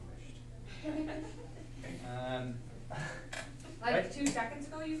distinguished. Like Right. 2 seconds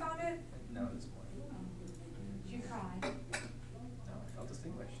ago you found it? No, this morning. Did you cry? No, I felt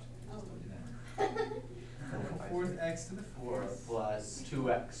distinguished. I just told you that. Fourth x to the 4 fourth. plus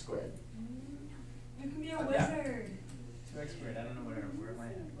 2x squared. You can be a Yeah. wizard. 2x squared, I don't know where my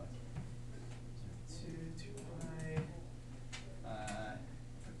head was. 2 pi.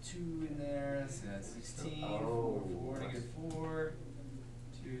 Put 2 in there, so that's 16. Oh. 4, negative 4.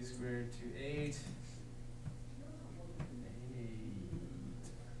 2 squared, 2, 8. 8.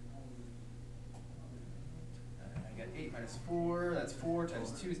 minus 4, that's 4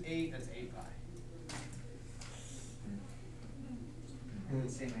 times 2 is 8, that's 8 pi. The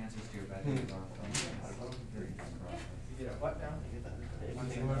same answers to your bad days are from. You get a what now? If you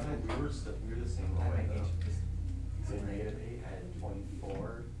think about it, we were the same way though. So -8, I had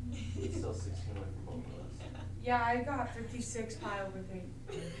 24, it's still 16 away from both of us. Yeah, I got 56 pi over 3.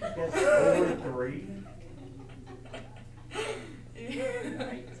 Yes, over 3?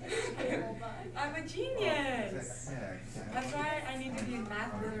 I'm a genius! That's why I need to be in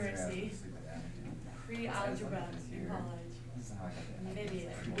math literacy. Pre-algebra in college. I'm an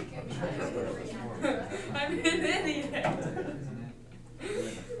idiot. I'm an idiot.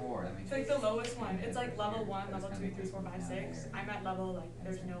 It's like the lowest one. It's like level 1, level 2, 3, 4, 5, 6. I'm at level like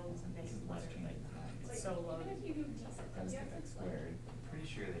there's no base letter. Like it's so low. Pretty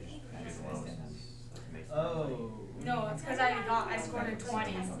sure they just Oh. No, it's because I scored a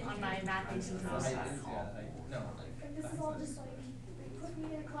 20 on my math ACT. No. And this is all just like, they put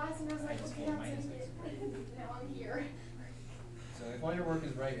me in a class and I was like, okay, that's it. Now I'm here. So if all your work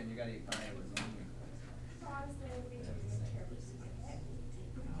is right and you got 8 pi, it was only. Honestly, it would be terrible.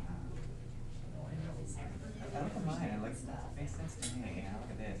 I look at mine, it looks, makes sense to me, you know,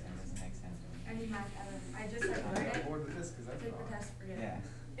 look at this, and it doesn't make sense to me. I need math ever. I just like I'm wrote not it. bored with this because that's Take the wrong. test, forget it. Yeah,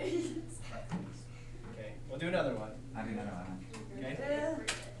 Okay, we'll do another one. I'll do another one. Okay. Uh,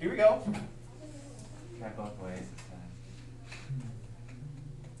 Here we go. Try both ways this time.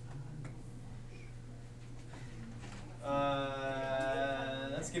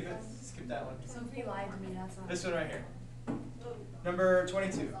 Let's skip it. Skip that one. Sophie lied to me, that's not. This one right here. Number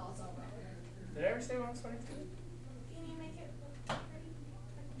 22. Did I ever say when I was 22? Can you make it look pretty?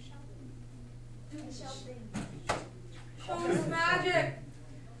 Like a shell? Do the shell thing. Show us magic!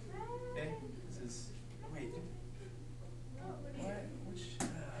 Okay. This is. Wait. What? Which?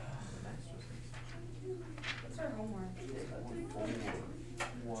 What's our homework?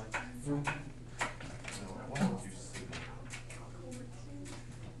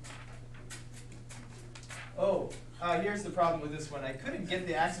 Oh, here's the problem with this one. I couldn't get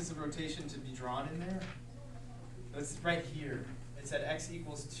the axis of rotation to be drawn in there. It's right here. It said x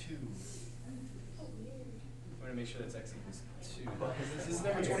equals 2. I'm going to make sure that's x equals 2. This is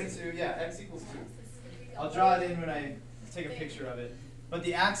number 22. Yeah, x equals 2. I'll draw it in when I take a picture of it. But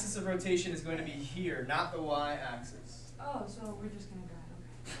the axis of rotation is going to be here, not the y-axis. Oh, so we're just gonna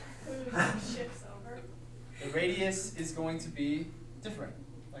grab, okay. Shifts over. The radius is going to be different.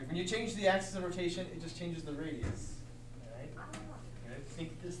 Like when you change the axis of rotation, it just changes the radius. Alright? You're going to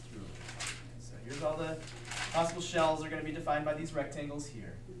think this through. So here's all the possible shells are going to be defined by these rectangles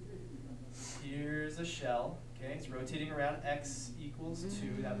here. Here's a shell. Okay, it's rotating around x equals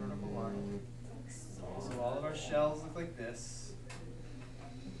 2, that vertical line. So all of our shells look like this.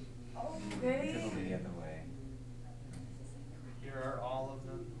 Okay. It'll be the other way. Here are all of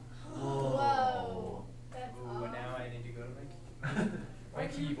them. Whoa. That's Ooh, and now I need to go to my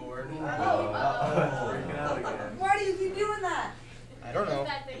keyboard. Freaking out again. Why do you keep doing that? I don't know.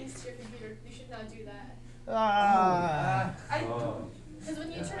 Bad things to your computer. You should not do that. Ah. Because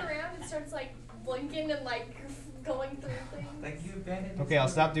when you turn around, it starts like blinking and like going through things. Like you abandoned. Okay, I'll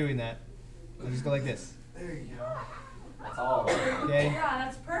stop doing that. I'll just go like this. There you go. That's all. Okay. Yeah,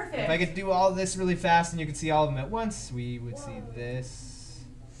 that's perfect. If I could do all this really fast and you could see all of them at once, we would see this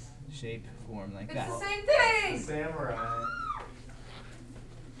shape form like It's that. the same The thing! samurai.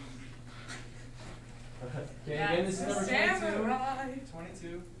 Okay, again, this is number 22. Samurai.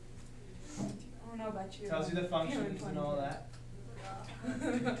 22. I don't know about you. Tells you the I'm feeling functions and all 22. that.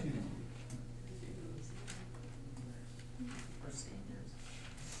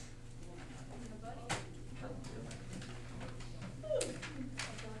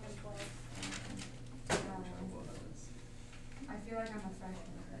 I feel like I'm a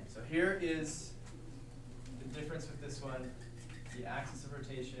freshman. So here is the difference with this one. The axis of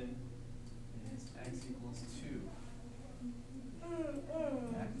rotation is x equals 2. Here's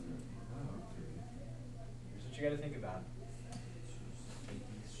what you got to think about.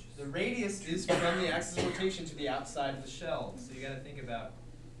 The radius is from the axis of rotation to the outside of the shell. So you got to think about.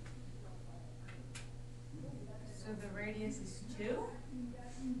 So the radius is 2? You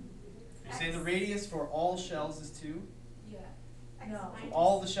say the radius for all shells is 2. Yeah. No. So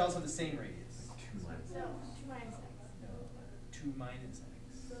all the shells have the same radius. No, 2 minus x. 2 minus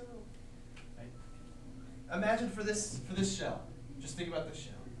x. Right? Imagine for this shell. Just think about this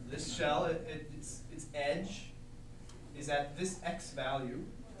shell. This shell, its edge is at this x value.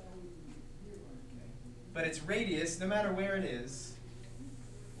 Okay. But its radius, no matter where it is,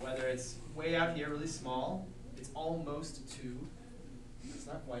 whether it's way out here, really small, it's almost 2. It's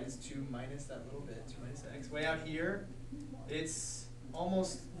not quite, it's 2 minus that little bit, 2 minus x. Way out here, it's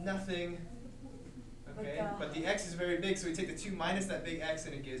almost nothing. Okay, but the x is very big, so we take the 2 minus that big x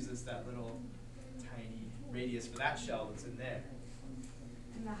and it gives us that little tiny radius for that shell that's in there.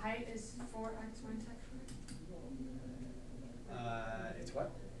 And the height is 4x minus x squared? It's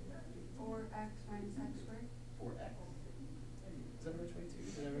what? 4x minus x squared? 4x. Is that the right way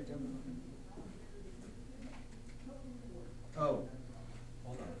too? Did I write down the Oh,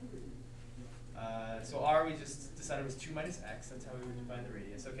 hold on. So r we just decided was 2 minus x. That's how we would define the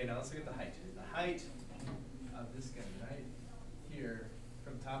radius. Okay, now let's look at the height. The height of this guy right here,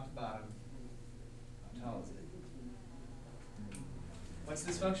 from top to bottom, how tall is it? What's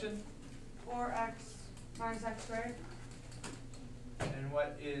this function? 4x minus x squared. And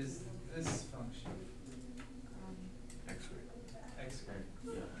what is this function? X squared. X squared.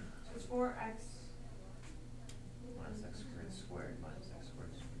 Yeah. So it's 4x Minus x squared squared minus x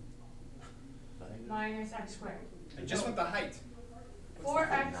squared squared. So I think minus x squared. I just want the height.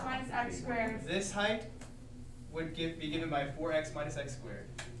 4x minus x squared. This height would be given by 4x minus x squared.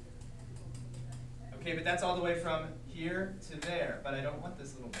 Okay, but that's all the way from here to there, but I don't want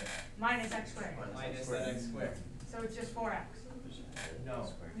this little bit. Minus x squared. Minus that x squared. So it's just 4x. No.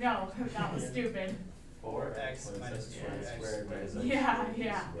 No, that was stupid. 4x minus 2x squared. Yeah,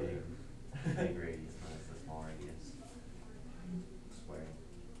 yeah. Big radius minus the small radius. Squared.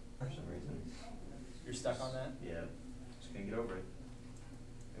 For some reason. You're stuck on that? Yeah. Just can't get over it.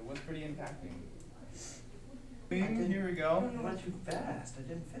 It was pretty impacting. Bing, here we go. You went too fast. I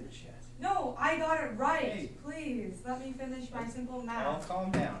didn't finish yet. No, I got it right. Hey. Please, let me finish my simple I'll math.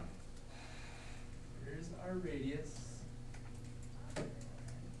 calm down. Here's our radius.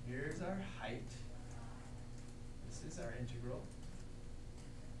 Here's our height. This is our integral.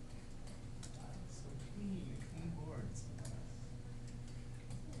 So clean boards.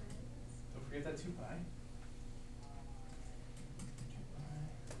 Don't forget that 2 pi.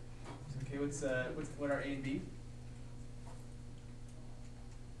 2 pi. Okay, what are A and B?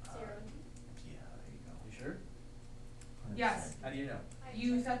 0. Yeah, there you go. You sure? Yes. How do you know?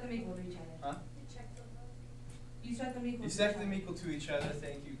 You set them equal to each other. Huh? I checked them out. You set them equal You to set each them other. equal to each other.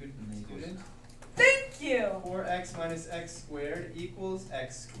 Thank you, good student. Thank you. 4x minus x squared equals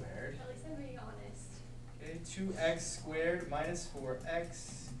x squared. At least I'm being honest. Okay, 2x squared minus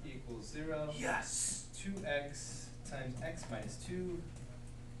 4x equals 0. Yes. 2x times x minus 2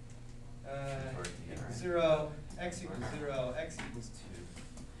 Working it, equals right? 0. X equals 0. X equals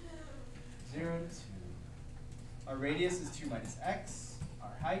 2. 0 to 2. Our radius is 2 minus x.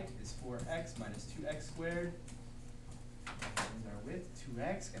 Our height is 4x minus 2x squared. And our width,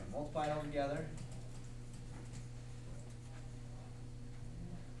 2x. Gonna multiply it all together.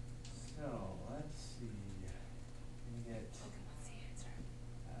 So let's see. We get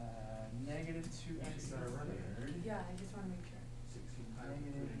negative 2x squared. Yeah, I just want to make sure.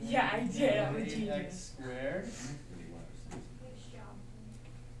 Negative Yeah, I did. I'm a 8x genius. squared. Nice job.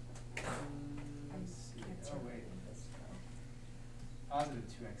 Let's see. Oh wait. Positive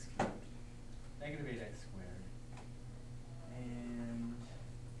 2x cubed. Negative 8x squared. And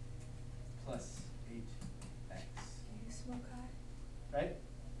plus 8x. Do you smoke hot? Right?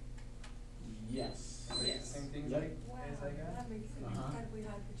 Yes. Everybody get the same things Yep. like Wow, as I got? that makes an Uh-huh. incredibly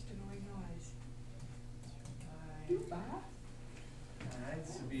high-pitched annoying noise. Alright,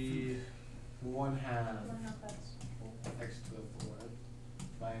 so be 1/2 One of that's x to the 4th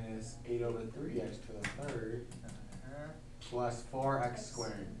minus 8/3 x to the 3rd plus 4x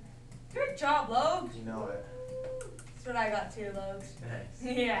squared. Good job, Logs. You know it. That's what I got too, Logs. Nice.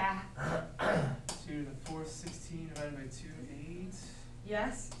 Yeah. 2 to the 4th, 16 divided by 2, 8.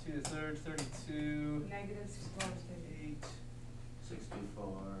 Yes. 2 to the 3rd, 32. Negative 8.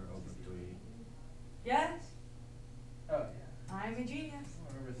 64/3. Yes. Oh, yeah. I'm a genius.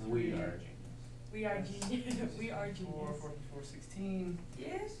 4/3. We are genius. We are genius. We are 4, genius. 4, 4, 16.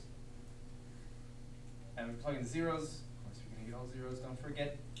 Yes. And we plug in zeros. Of course, we're going to get all zeros. Don't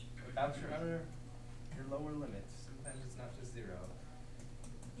forget about your lower limit. Sometimes it's not just 0.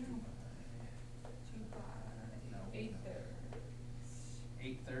 No. 2 pi. No. 8/3.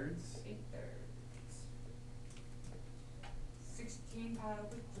 8/3. 8/3. 16 pi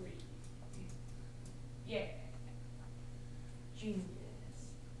over 3. Yeah. Genius.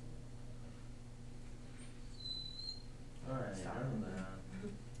 Alright,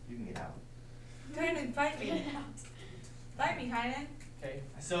 you can get out. Kynan, fight me. Fight me, Kynan. Okay.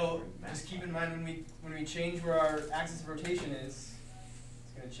 So just keep in mind when we change where our axis of rotation is,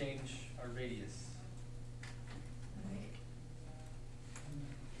 it's going to change our radius.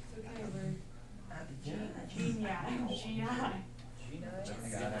 It's okay, we're Yeah. genius. GI.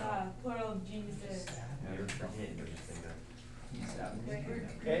 Plural of geniuses. You're forgetting everything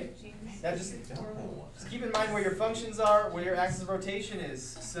Okay, now just keep in mind where your functions are, where your axis of rotation is.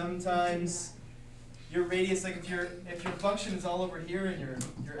 Sometimes your radius, like if your function is all over here and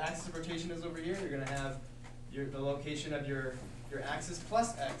your axis of rotation is over here, you're gonna have the location of your axis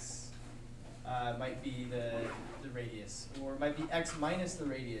plus x might be the radius, or it might be x minus the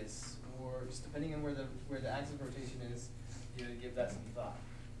radius, or just depending on where the axis of rotation is, you gotta give that some thought.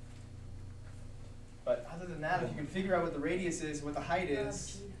 But other than that, if you can figure out what the radius is, what the height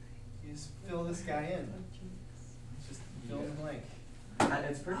is, you just fill this guy in. Just fill in the blank. And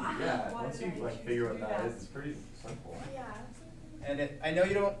it's pretty, yeah, once you like figure out what that is, it's pretty simple. Yeah. And I know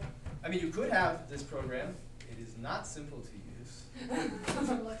you don't, I mean, you could have this program. It is not simple to use.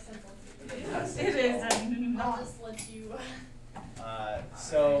 Doesn't look simple to me. Yes. It is. I'll just let you.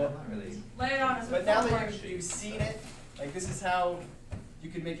 So, Lay it on us. but now that you've seen it, like this is how you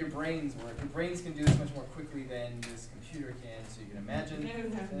can make your brains work. Your brains can do this much more quickly than this computer can. So you can imagine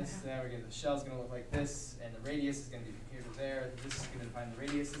this. We're gonna, the shell's going to look like this, and the radius is going to be from here to there. This is going to define the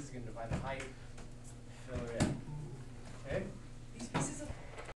radius. This is going to define the height. Fill it